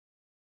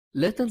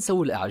لا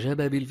تنسوا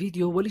الإعجاب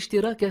بالفيديو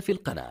والاشتراك في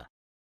القناة.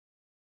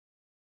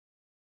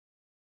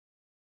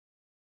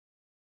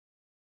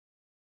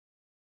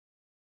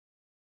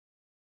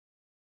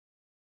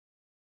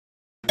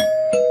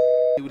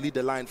 He will lead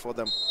the line for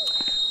them.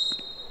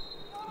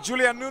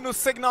 Julian Nunu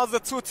signals the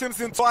two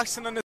teams into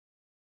action, and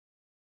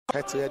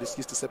Head-to-head is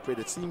used to separate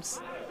the teams.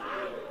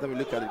 Then we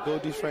look at the goal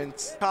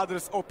difference.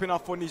 Cadres open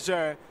up for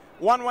Niger.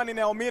 1-1 in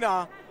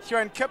Elmina. Here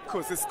in Cape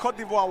Coast, it's Côte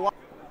d'Ivoire 1.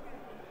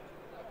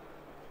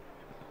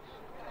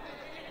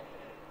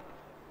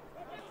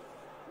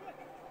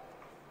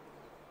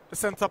 The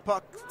centre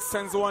back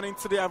sends one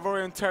into the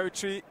Ivorian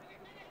territory.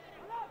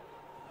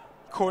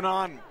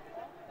 Conan.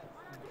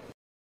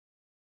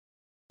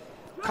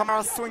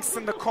 Kamara swings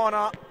in the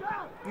corner.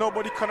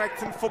 Nobody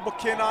connecting for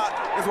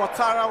Burkina. Is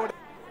Ouattara with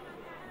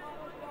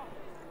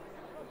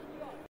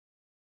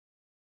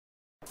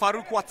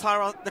Farouk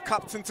Ouattara, the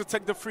captain, to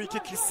take the free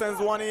kick. He sends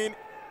one in.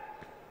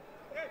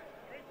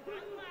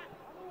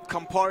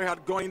 Campari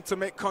had gone in to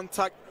make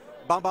contact.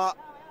 Bamba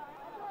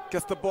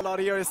gets the ball out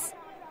here.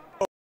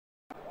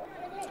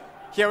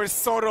 Here is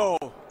Soro.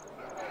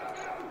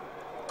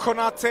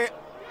 Konate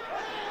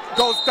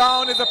goes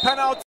down, is a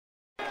penalty.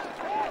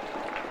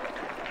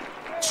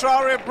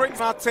 Traore brings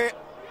Konate,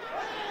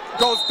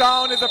 goes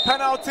down, is a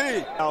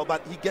penalty.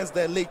 But he gets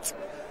there late.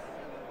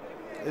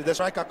 The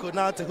striker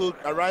Konate who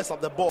arrives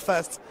off the ball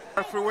first.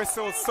 Referee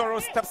whistle,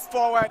 Soro steps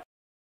forward,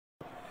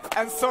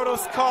 and Soro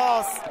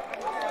scores.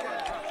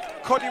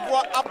 Côte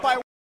d'Ivoire up by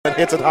one. And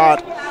hits it hard.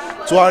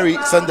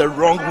 Tuari sent the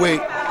wrong way.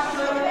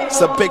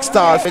 It's a big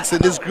star fixing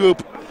this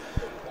group.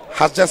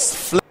 Has just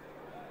flipped.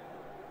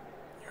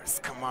 Here's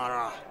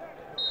Kamara,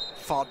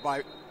 fouled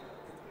by.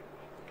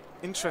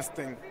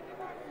 Interesting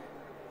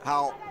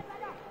how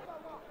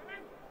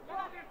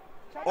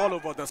all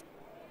over the.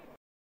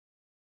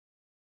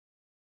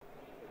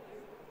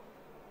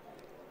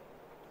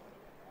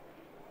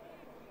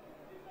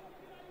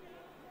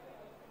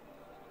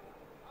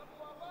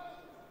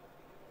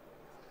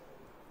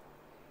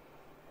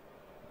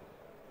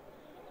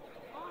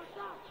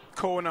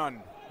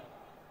 Conan,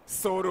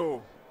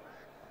 Soro.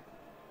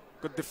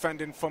 Good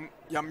defending from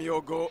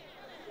Yamiogo.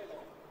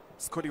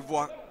 It's Côte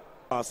d'Ivoire.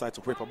 Outside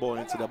to whip a ball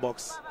into the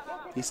box.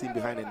 He's in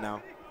behind it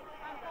now.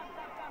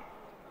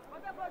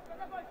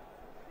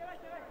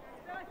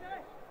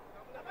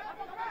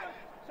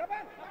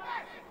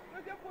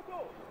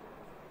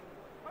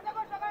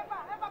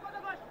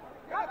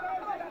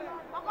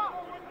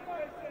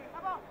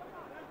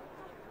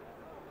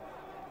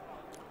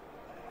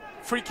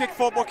 Free kick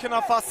for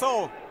Burkina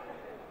Faso.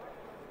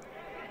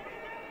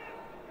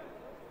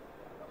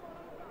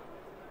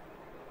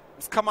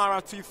 It's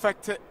Kamara to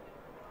effect it.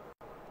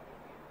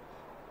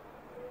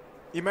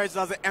 Emerged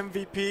as the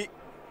MVP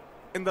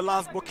in the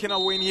last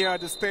Burkina win here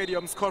at the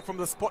stadium. Scored from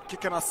the spot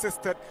kick and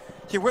assisted.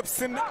 He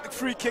whips in the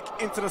free kick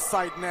into the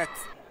side net.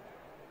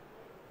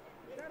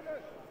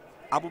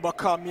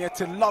 Abubakar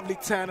Mietin, lovely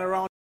turn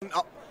around.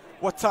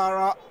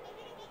 Ouattara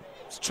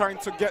is trying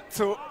to get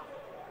to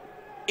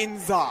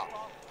Inza.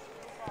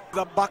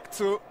 The back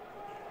to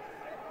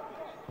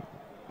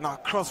now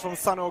cross from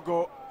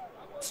Sanogo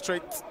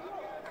straight.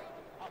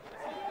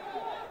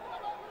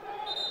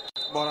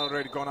 Ball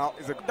already gone out.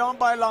 Is it down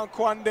by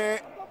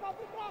Lankwande?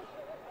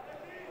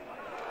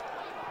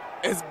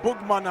 It's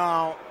Bugma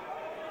now.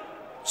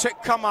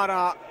 Check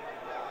Kamara.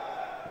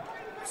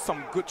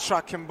 Some good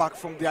tracking back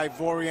from the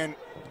Ivorian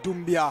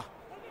Doumbia.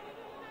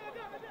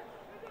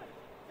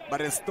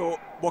 But it's still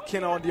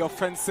Burkina on the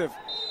offensive.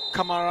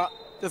 Kamara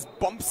just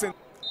bumps in.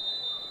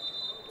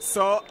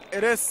 So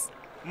it is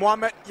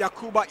Mohamed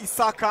Yakuba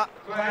Isaka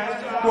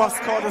who has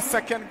scored the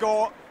second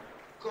goal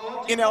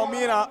in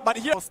Elmina. But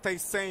here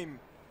stays same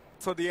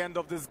till the end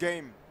of this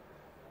game.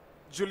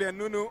 Julian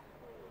Nunu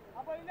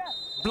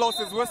blows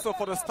his whistle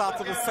for the start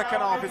of the second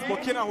half. It's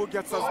Burkina who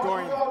gets us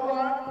going.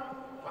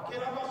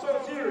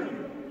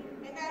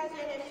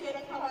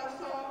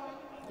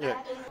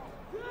 Yeah.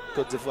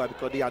 Côte d'Ivoire,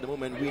 because they at the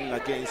moment winning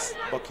against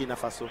Burkina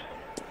Faso.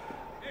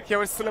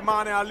 Here is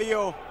Sulemane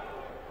Alio.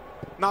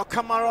 Now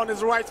Kamara on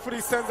his right foot,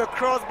 he sends a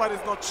cross, but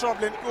it's not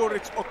troubling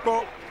Ulrich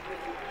Oko.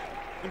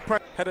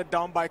 Headed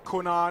down by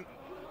Conan.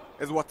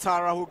 Is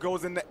Ouattara who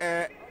goes in the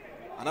air.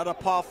 Another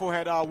powerful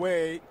header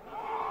away.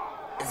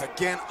 Is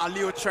again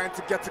Alio trying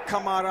to get to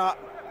Kamara.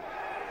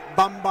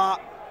 Bamba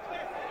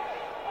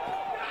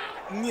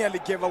nearly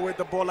gave away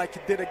the ball like he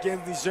did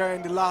against Niger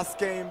in the last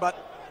game, but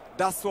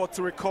that's what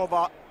to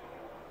recover.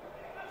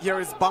 Here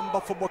is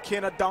Bamba for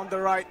Burkina down the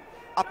right,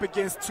 up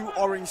against two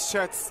orange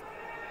shirts.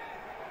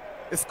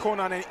 It's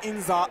Conan and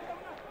Inza.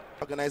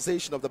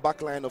 Organization of the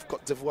backline of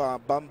Côte d'Ivoire,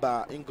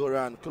 Bamba,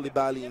 Ingoran,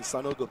 Koulibaly, and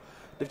Sanogo,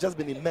 they've just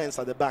been immense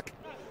at the back.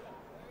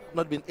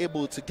 Not been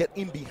able to get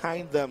in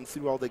behind them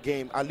throughout the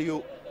game.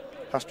 Alio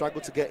has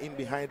struggled to get in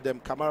behind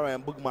them. Kamara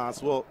and Bugma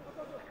as well.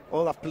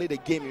 All have played a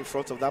game in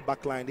front of that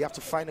back line. They have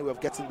to find a way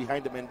of getting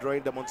behind them and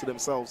drawing them onto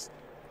themselves.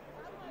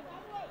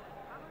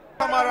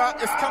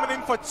 Kamara is coming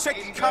in for check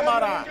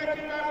Kamara.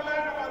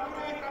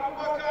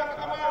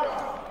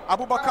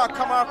 Abubakar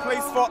Kamara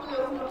plays for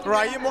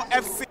Raimo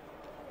FC.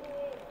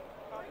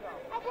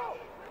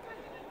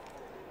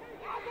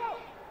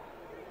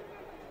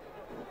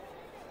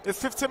 It's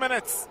 50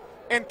 minutes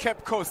in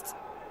Cape Coast.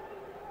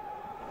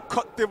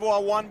 Côte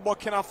d'Ivoire 1,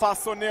 Burkina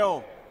Faso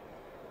 0.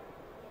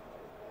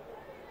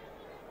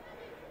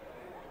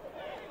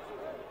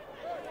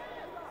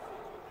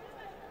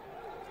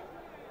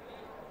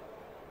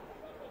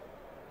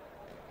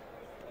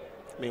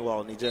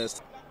 Meanwhile,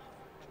 Niger's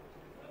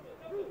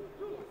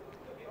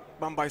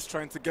Bamba is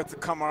trying to get to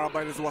Camara,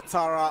 but it's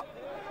Ouattara.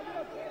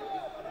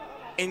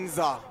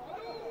 Inza.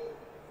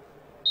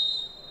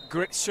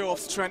 Great show of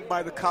strength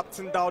by the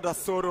captain, Dauda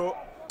Soro.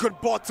 Good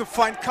ball to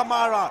find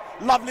Camara.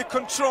 Lovely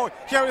control.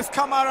 Here is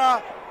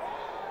Camara.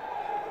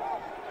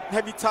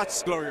 Heavy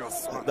touch.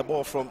 Glorious. the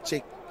ball from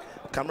Chick.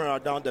 Camera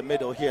down the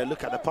middle here.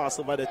 Look at the pass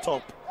over the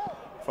top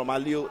from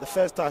Aliou. The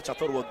first touch I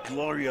thought was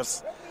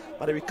glorious,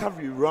 but the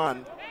recovery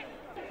run.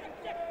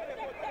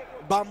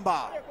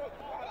 Bamba.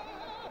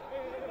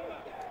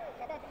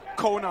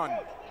 Conan.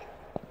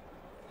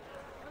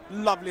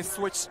 Lovely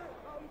switch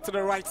to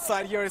the right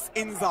side. Here is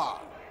Inza.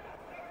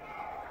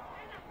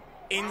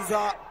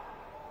 Inza.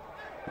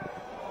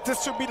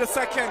 This should be the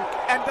second,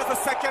 and there's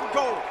a second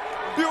goal.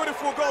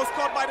 Beautiful goal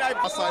scored by the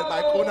Outside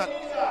by Conan.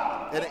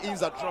 And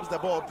Inza drops the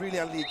ball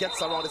brilliantly,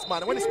 gets around his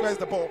man. And when he squares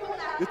the ball,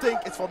 you think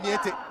it's for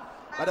Miete.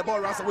 But the ball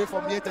runs away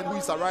from Miete, who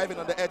is arriving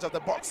on the edge of the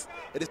box.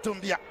 It is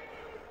Tumbia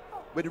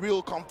with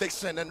real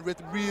conviction and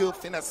with real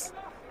finesse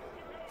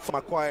from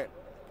Acquire.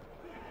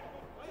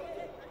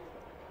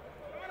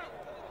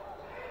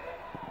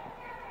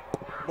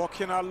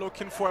 Burkina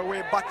looking for a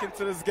way back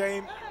into this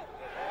game.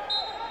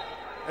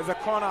 There's a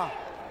corner.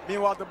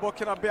 Meanwhile, the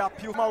Burkina Faso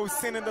Puma we've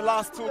seen in the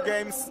last two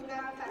games.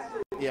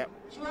 Yeah.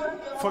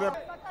 For the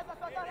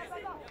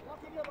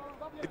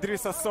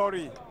Idrissa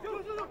Sori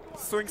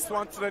swings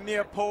one to the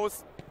near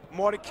post.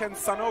 Moriken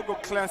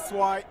Sanogo clears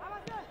wide.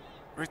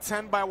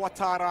 Returned by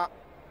Ouattara.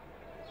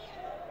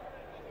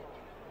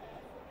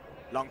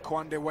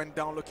 Lankwande went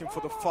down looking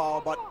for the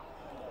foul, but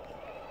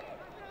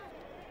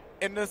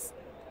in this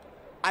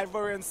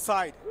Ivorian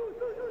side,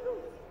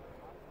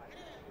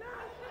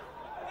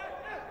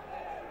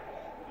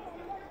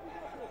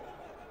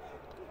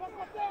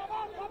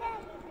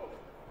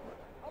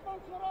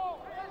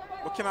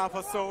 Burkina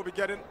Faso will be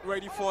getting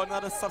ready for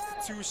another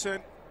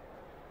substitution.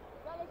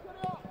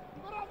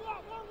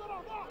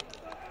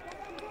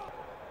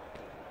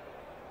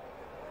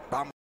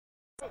 Bam.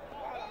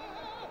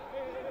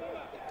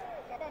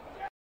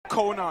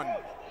 Conan.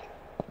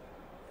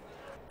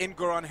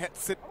 Ingoran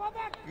hits it.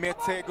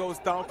 Mete goes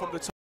down from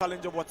the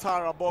challenge of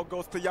Ouattara. Ball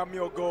goes to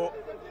Yamiogo.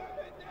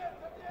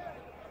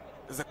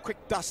 There's a quick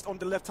dash on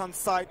the left-hand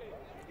side.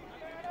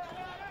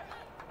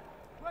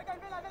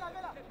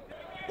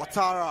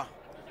 Ouattara.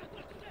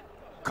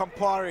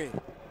 Campari.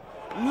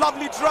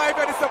 Lovely drive,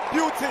 and it's a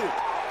beauty.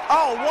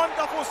 Oh,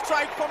 wonderful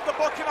strike from the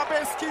Burkina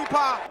Faso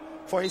keeper.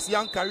 For his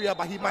young career,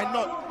 but he might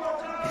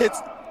not hit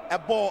a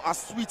ball as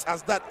sweet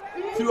as that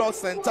throughout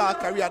his entire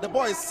career. The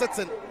ball is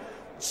sitting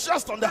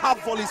just on the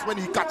half volleys when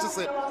he catches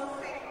it.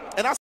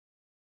 And that's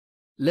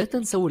لا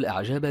تنسوا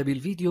الإعجاب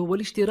بالفيديو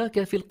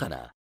والاشتراك في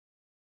القناة.